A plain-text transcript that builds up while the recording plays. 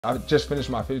I just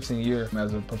finished my 15th year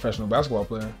as a professional basketball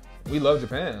player. We love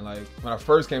Japan. Like, when I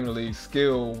first came to the league,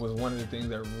 skill was one of the things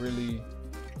that really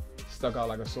stuck out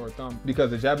like a sore thumb, because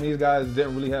the Japanese guys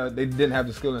didn't have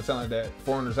the skill and talent that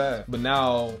foreigners had. But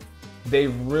now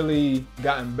they've really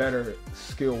gotten better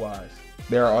skill-wise.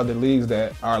 There are other leagues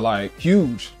that are like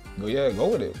huge. Go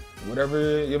with it. Whatever,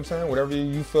 you know what I'm saying? Whatever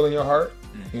you feel in your heart,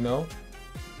 you know,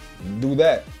 do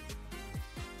that.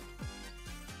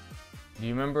 Do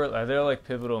you remember, are there like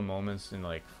pivotal moments in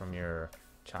like from your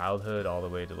childhood all the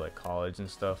way to like college and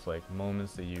stuff, like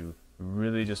moments that you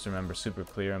really just remember super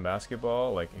clear in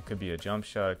basketball? Like it could be a jump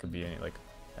shot, it could be any, like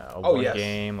a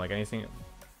game, like anything.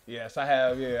 Yes, I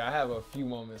have. Yeah, I have a few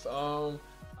moments.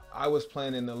 I was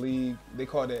playing in the league. They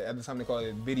called it, at the time they called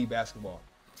it bitty basketball.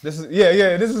 This is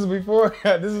this is before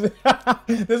this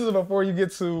is before you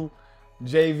get to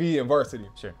JV and varsity.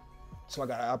 Sure. So I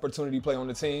got an opportunity to play on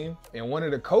the team, and one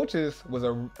of the coaches was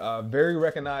a very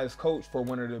recognized coach for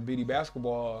one of the bitty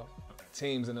basketball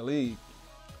teams in the league.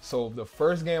 So the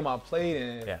first game I played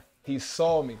in, he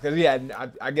saw me, because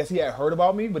I guess he had heard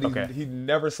about me, but he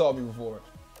never saw me before.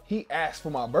 He asked for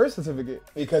my birth certificate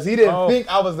because he didn't think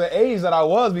I was the age that I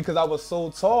was, because I was so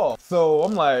tall. So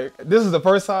I'm like, this is the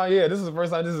first time this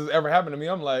has ever happened to me.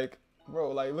 I'm like,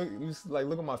 bro, like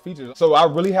look at my features. So I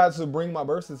really had to bring my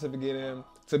birth certificate in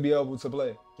to be able to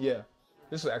play. Yeah.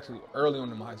 This was actually early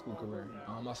on in my high school career.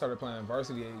 I started playing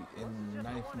varsity in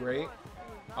 9th grade.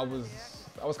 I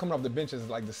was coming off the bench as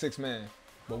like the 6th man,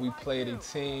 but we played a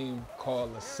team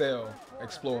called LaSalle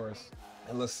Explorers.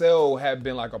 And LaSalle had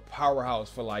been like a powerhouse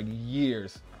for like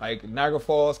years. Like Niagara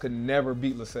Falls could never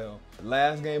beat LaSalle. The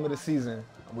last game of the season,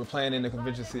 we're playing in the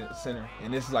convention center.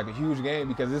 And this is like a huge game,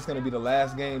 because this is gonna be the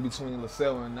last game between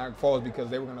LaSalle and Niagara Falls, because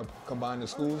they were gonna combine the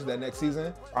schools that next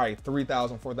season. All right,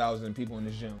 3,000, 4,000 people in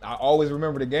this gym. I always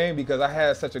remember the game because I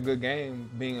had such a good game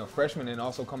being a freshman and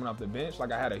also coming off the bench.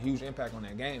 Like I had a huge impact on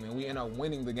that game, and we ended up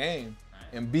winning the game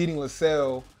and beating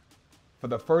LaSalle for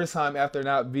the first time after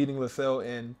not beating LaSalle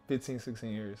in 15,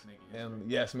 16 years. And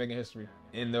yes, making history.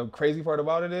 And the crazy part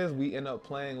about it is we end up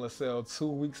playing LaSalle 2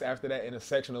 weeks after that in the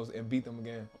sectionals and beat them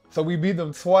again. So we beat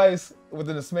them twice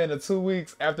within the span of 2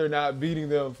 weeks after not beating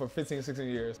them for 15, 16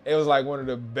 years. It was like one of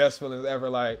the best feelings ever.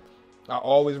 Like, I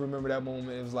always remember that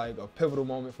moment. It was like a pivotal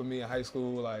moment for me in high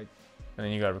school. Like, and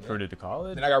then you got recruited to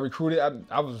college? And I got recruited.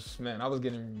 I was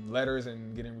getting letters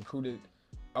and getting recruited.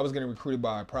 I was getting recruited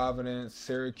by Providence,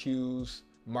 Syracuse,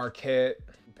 Marquette,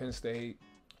 Penn State,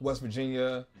 West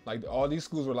Virginia. Like, all these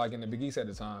schools were like in the Big East at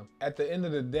the time. At the end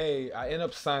of the day, I ended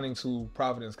up signing to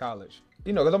Providence College.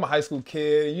 You know, because I'm a high school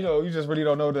kid, you know, you just really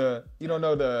don't know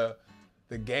the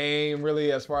game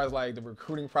really, as far as like the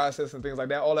recruiting process and things like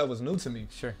that. All that was new to me.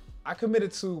 Sure. I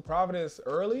committed to Providence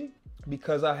early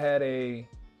because I had a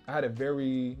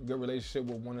very good relationship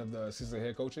with one of the assistant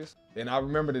head coaches. And I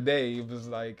remember the day, it was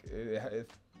like, it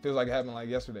feels like it happened like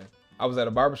yesterday. I was at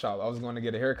a barbershop. I was going to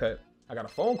get a haircut. I got a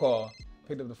phone call,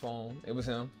 picked up the phone. It was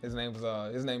him. His name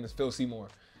is Phil Seymour.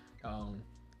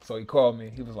 So he called me.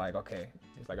 He was like, okay.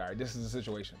 He's like, all right, this is the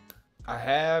situation. I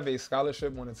have a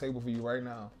scholarship on the table for you right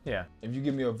now. Yeah. If you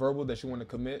give me a verbal that you want to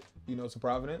commit, you know, to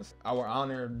Providence, I will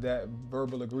honor that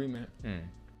verbal agreement.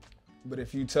 But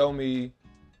if you tell me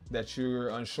that you're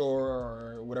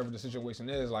unsure or whatever the situation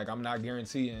is, like, I'm not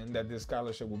guaranteeing that this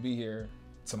scholarship will be here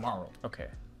tomorrow. Okay.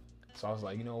 So I was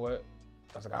like, you know what?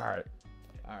 I was like, all right.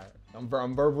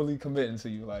 I'm verbally committing to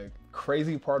you. Like,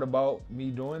 crazy part about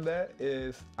me doing that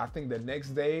is I think the next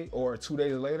day or 2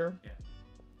 days later,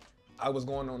 I was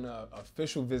going on an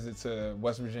official visit to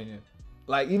West Virginia.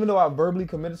 Like, even though I verbally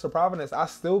committed to Providence, I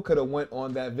still could have went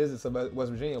on that visit to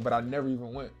West Virginia, but I never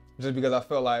even went. Just because I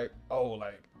felt like, oh,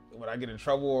 like, would I get in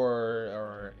trouble,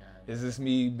 or is this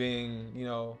me being, you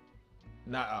know,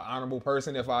 not an honorable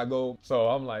person if I go? So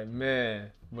I'm like,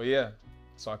 man, but yeah.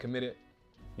 So I committed.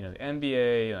 You know, the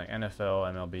NBA, like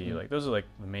NFL, MLB, like those are like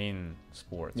the main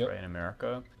sports, right, in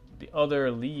America. The other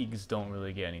leagues don't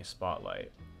really get any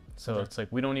spotlight. So it's like,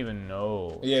 we don't even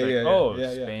know.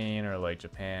 Spain or like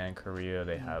Japan, Korea,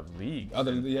 they have leagues.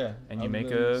 And you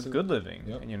make a good living.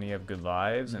 And you have good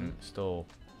lives and still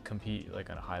compete like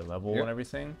on a high level and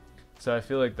everything. So I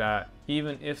feel like that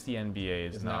even if the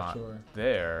NBA is not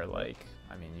there, like,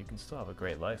 I mean, you can still have a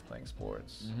great life playing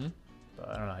sports. But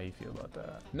I don't know how you feel about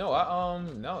that. No,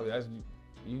 no, that's,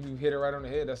 you hit it right on the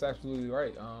head. That's absolutely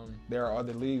right. There are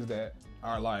other leagues that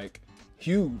are like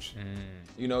huge.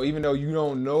 You know, even though you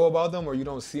don't know about them or you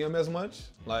don't see them as much,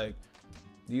 like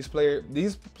these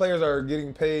players are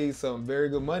getting paid some very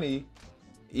good money,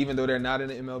 even though they're not in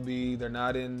the MLB, they're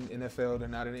not in NFL, they're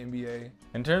not in the NBA.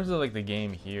 In terms of like the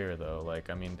game here though, like,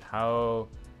 I mean, how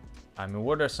I mean,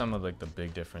 what are some of like the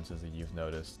big differences that you've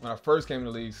noticed? When I first came to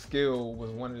the league, skill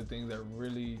was one of the things that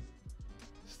really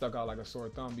stuck out like a sore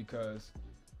thumb, because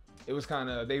it was kind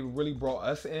of, they really brought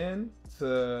us in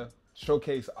to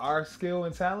showcase our skill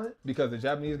and talent, because the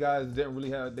Japanese guys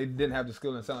didn't have the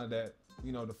skill and talent that,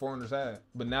 you know, the foreigners had.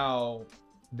 But now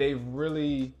they've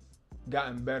really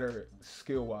gotten better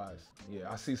skill wise. Yeah,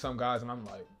 I see some guys and I'm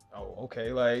like, oh,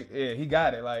 okay, like, yeah, he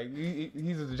got it. Like,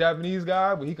 he's a Japanese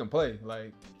guy, but he can play.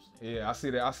 Like, yeah, I see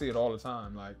that. I see it all the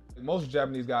time. Like, most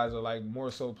Japanese guys are like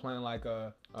more so playing like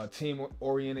a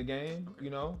team-oriented game, you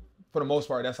know? For the most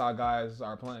part, that's how guys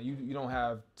are playing. You don't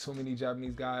have too many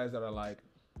Japanese guys that are like,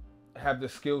 have the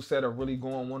skill set of really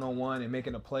going one-on-one and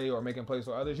making a play or making plays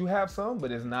for others. You have some,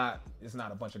 but it's not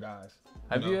a bunch of guys.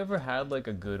 Have you ever had like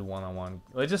a good one-on-one,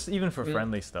 like just even for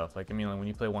friendly stuff? Like, I mean, like when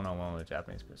you play one-on-one with a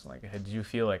Japanese person, like, did you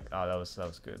feel like, oh, that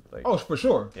was good? Like, oh, for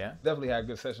sure. Yeah. Definitely had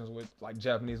good sessions with like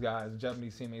Japanese guys,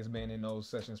 Japanese teammates being in those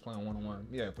sessions playing one-on-one.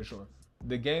 Yeah, for sure.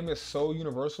 The game is so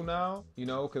universal now, you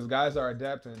know, because guys are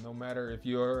adapting no matter if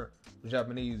you're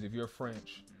Japanese, if you're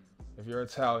French, if you're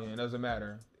Italian, it doesn't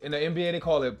matter. In the NBA, they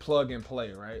call it plug and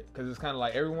play, right? Because it's kind of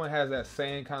like everyone has that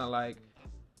same kind of like,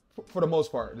 for the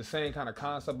most part, the same kind of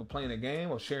concept of playing a game,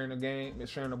 of sharing the game,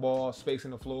 sharing the ball, spacing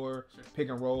the floor, pick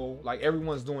and roll. Like,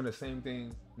 everyone's doing the same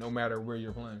thing no matter where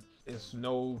you're playing. It's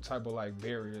no type of like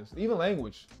barriers, even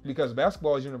language, because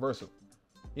basketball is universal.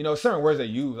 You know, certain words they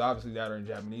use, obviously, that are in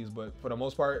Japanese, but for the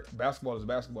most part, basketball is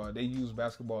basketball. They use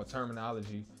basketball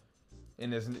terminology,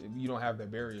 and you don't have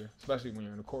that barrier, especially when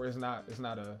you're in the court. It's not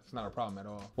a problem at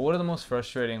all. But what are the most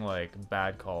frustrating like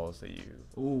bad calls that you?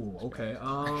 Ooh, okay.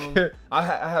 I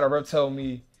had a rep tell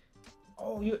me,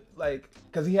 oh, you like,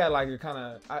 cause he had like a kind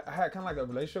of, I had kind of like a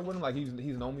relationship with him. Like he's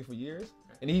known me for years,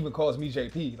 and he even calls me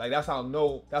JP. Like that's how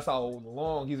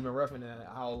long he's been reffing and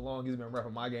how long he's been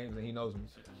reffing my games, and he knows me.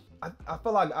 I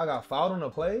felt like I got fouled on a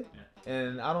play,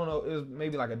 and I don't know, it was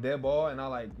maybe like a dead ball, and I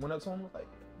like went up to him, like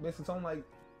basically told him like,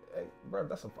 hey, bro,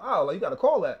 that's a foul. Like, you gotta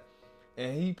call that.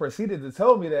 And he proceeded to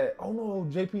tell me that, oh no,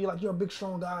 JP, like, you're a big,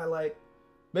 strong guy. Like,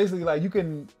 basically, like, you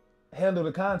can handle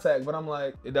the contact. But I'm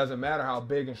like, it doesn't matter how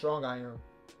big and strong I am.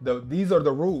 These are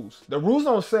the rules. The rules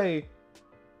don't say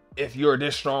if you're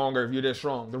this strong or if you're this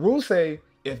strong. The rules say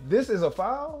if this is a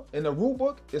foul in the rule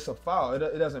book, it's a foul.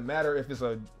 It doesn't matter if it's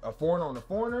a foreigner on a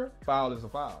foreigner. Foul is a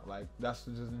foul. Like, that's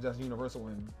just universal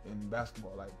in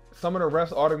basketball. Like, some of the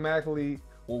refs automatically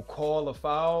will call a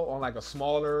foul on like a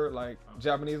smaller like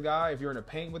Japanese guy if you're in the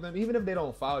paint with them, even if they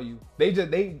don't foul you.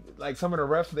 They like, some of the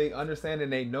refs, they understand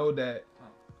and they know that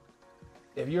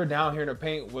if you're down here in the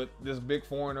paint with this big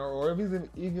foreigner, or even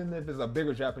if it's a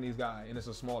bigger Japanese guy and it's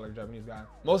a smaller Japanese guy,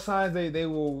 most times they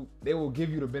will give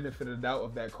you the benefit of the doubt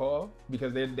of that call,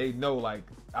 because they know, like,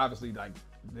 obviously, like,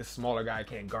 this smaller guy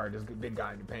can't guard this big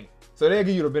guy in the paint. So they'll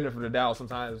give you the benefit of the doubt.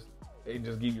 Sometimes they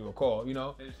just give you a call, you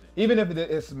know, even if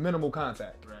it's minimal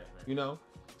contact, right. You know.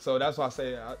 So that's why I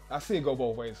say I see it go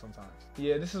both ways sometimes.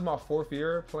 Yeah, this is my 4th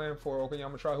year playing for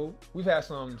Okayama Tryhoop. We've had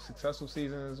some successful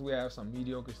seasons. We have some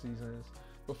mediocre seasons.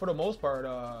 But for the most part,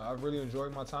 I've really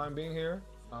enjoyed my time being here.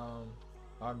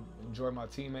 I've enjoyed my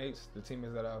teammates, the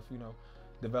teammates that I've, you know,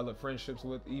 developed friendships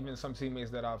with, even some teammates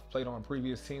that I've played on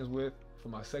previous teams with. For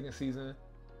my 2nd season,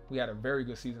 we had a very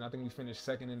good season. I think we finished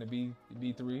 2nd in the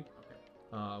B3.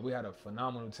 We had a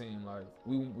phenomenal team. Like,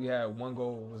 we had one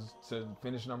goal, was to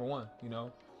finish number 1, you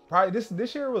know. Probably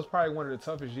this year was probably one of the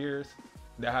toughest years.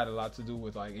 That had a lot to do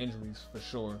with like injuries, for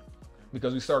sure,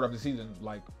 because we started off the season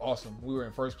like awesome. We were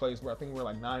in first place, where I think we were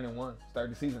like 9-1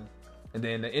 started the season, and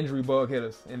then the injury bug hit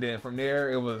us, and then from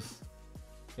there it was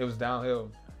downhill.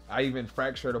 I even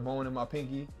fractured a bone in my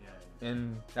pinky,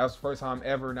 and that was the first time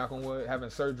ever, knock on wood, having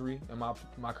surgery in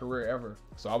my career ever.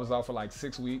 So I was out for like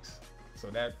 6 weeks. So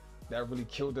that really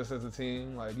killed us as a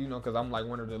team, like, you know, because I'm like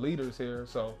one of the leaders here.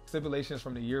 So stipulations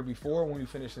from the year before, when we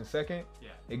finished in 2nd,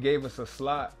 it gave us a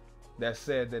slot that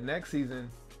said the next season,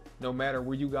 no matter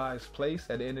where you guys place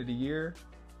at the end of the year,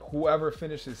 whoever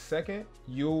finishes 2nd,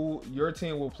 your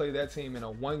team will play that team in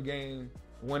a 1-game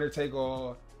winner take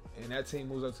all, and that team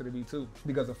moves up to the B2,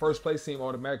 because the first place team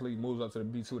automatically moves up to the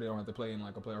B2. They don't have to play in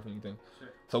like a playoff or anything. Sure.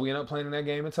 So we ended up playing in that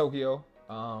game in Tokyo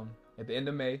at the end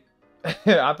of May.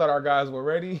 I thought our guys were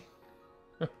ready.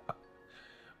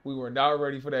 We were not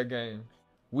ready for that game.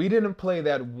 We didn't play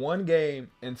that one game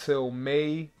until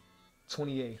May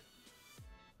 28th.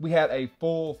 We had a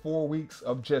full 4 weeks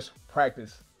of just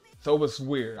practice. So it was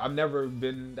weird.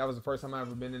 That was the first time I've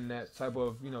ever been in that type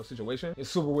of, you know, situation.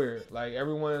 It's super weird. Like,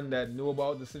 everyone that knew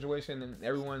about the situation and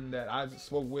everyone that I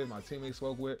spoke with, my teammates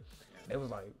spoke with, it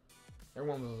was like,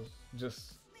 everyone was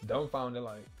just dumbfounded,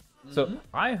 like. So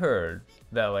I heard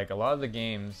that like a lot of the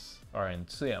games are in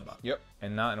Tsuyama. Yep.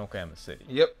 And not in Okayama City.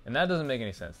 Yep. And that doesn't make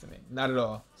any sense to me. Not at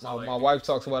all. So my wife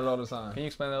talks about it all the time. Can you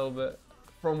explain that a little bit?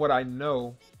 From what I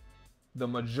know, the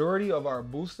majority of our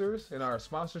boosters and our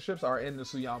sponsorships are in the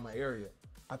Tsuyama area.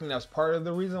 I think that's part of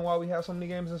the reason why we have so many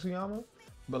games in Tsuyama.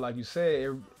 But like you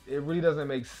said, it really doesn't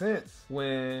make sense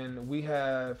when we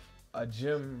have a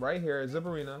gym right here at Zip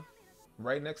Arena,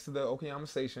 right next to the Okayama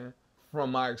station.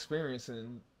 From my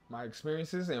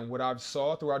experiences and what I've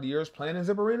saw throughout the years playing in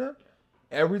Zip Arena,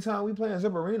 every time we play in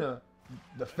Zip Arena,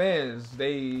 the fans,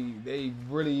 they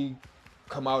really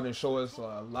come out and show us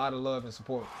a lot of love and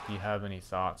support. Do you have any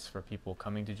thoughts for people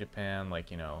coming to Japan,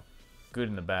 like, you know, good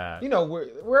and the bad? You know,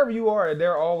 wherever you are,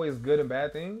 there are always good and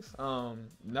bad things.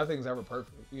 Nothing's ever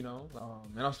perfect, you know.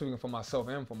 And I'm speaking for myself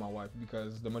and for my wife,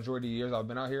 because the majority of the years I've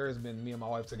been out here has been me and my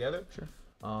wife together. Sure.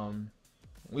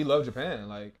 We love Japan.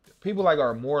 Like, people like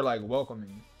are more like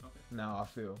welcoming now, I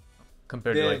feel.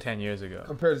 Compared to like 10 years ago.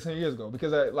 Compared to 10 years ago.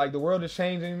 Because like the world is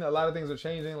changing. A lot of things are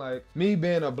changing. Like, me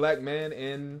being a black man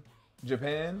in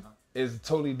Japan is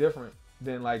totally different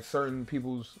than like certain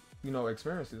people's, you know,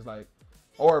 experiences. Like,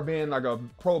 or being like a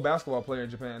pro basketball player in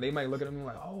Japan, they might look at me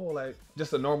like, oh, like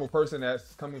just a normal person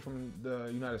that's coming from the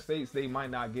United States, they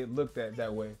might not get looked at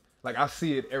that way. Like, I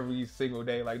see it every single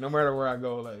day. Like, no matter where I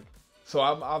go, like, so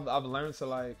I've learned to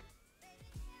like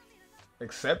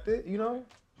accept it, you know,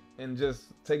 and just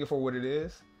take it for what it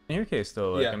is. In your case,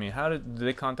 though, like, I mean, how did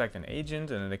they contact an agent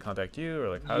and then they contact you, or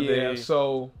like how they?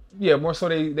 So more so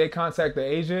they contact the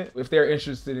agent if they're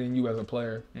interested in you as a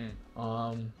player.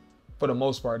 For the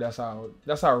most part, that's how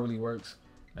it really works.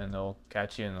 And they'll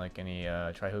catch you in like any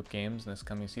Tryhoop games this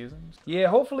coming seasons. Yeah,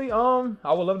 hopefully.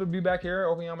 I would love to be back here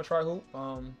at Okayama Tryhoop.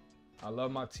 I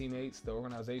love my teammates, the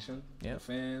organization, the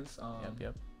fans.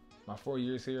 Yep. My 4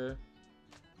 years here,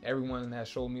 everyone has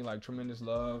showed me like tremendous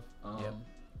love.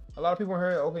 A lot of people here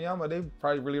at Okayama, they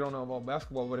probably really don't know about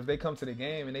basketball, but if they come to the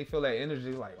game and they feel that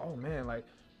energy, like, oh man, like,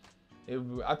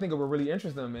 I think it would really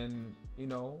interest them, and you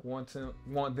know, want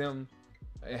them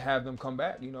and have them come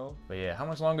back, you know. But yeah, how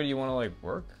much longer do you want to like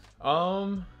work?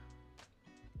 I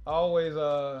always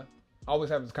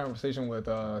have this conversation with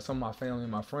some of my family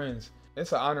and my friends.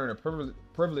 It's an honor and a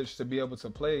privilege to be able to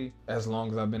play as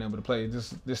long as I've been able to play.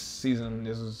 This season,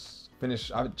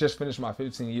 I just finished my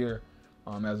 15th year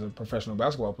as a professional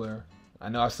basketball player. I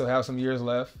know I still have some years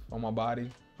left on my body,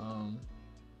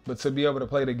 but to be able to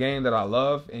play the game that I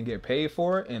love and get paid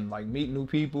for it, and like meet new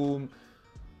people,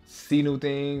 see new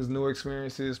things, new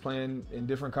experiences, playing in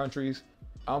different countries,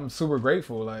 I'm super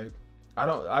grateful. Like,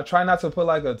 I try not to put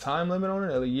like a time limit on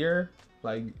it, a year,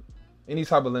 like any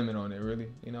type of limit on it, really.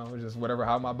 You know, just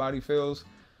how my body feels.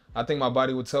 I think my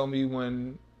body would tell me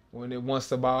when it wants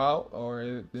to bow out,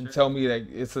 or tell me that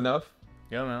it's enough.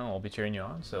 Yeah, man, I'll be cheering you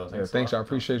on. So thanks. I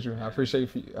appreciate you. I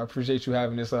appreciate you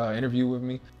having this interview with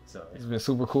me. It's been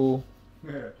super cool.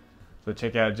 So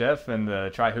check out Jeff and the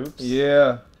Tryhoops.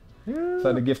 Yeah. So I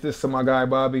had to gift this to my guy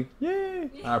Bobby. Yay!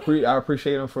 I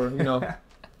appreciate him for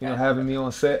having me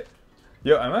on set.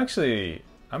 Yo, I'm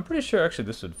pretty sure actually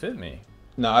this would fit me.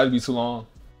 Nah, it'd be too long.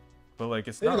 But like,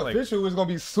 it's not like official. It's gonna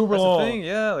be super long. That's the thing,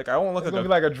 yeah. Like, I won't look. It's gonna be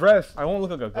like a dress. I won't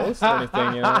look like a ghost or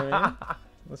anything. You know what I mean?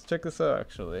 Let's check this out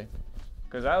actually,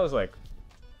 because I was like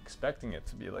expecting it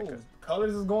to be like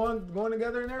colors is going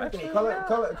together and everything. Actually,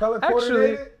 color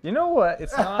coordinated. Actually, you know what?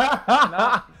 It's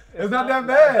not. It's not that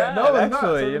bad. No, it's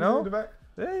actually, not. You know.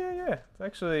 Yeah. It's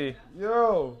actually.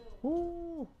 Yo.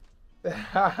 Woo.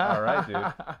 All right,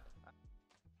 dude.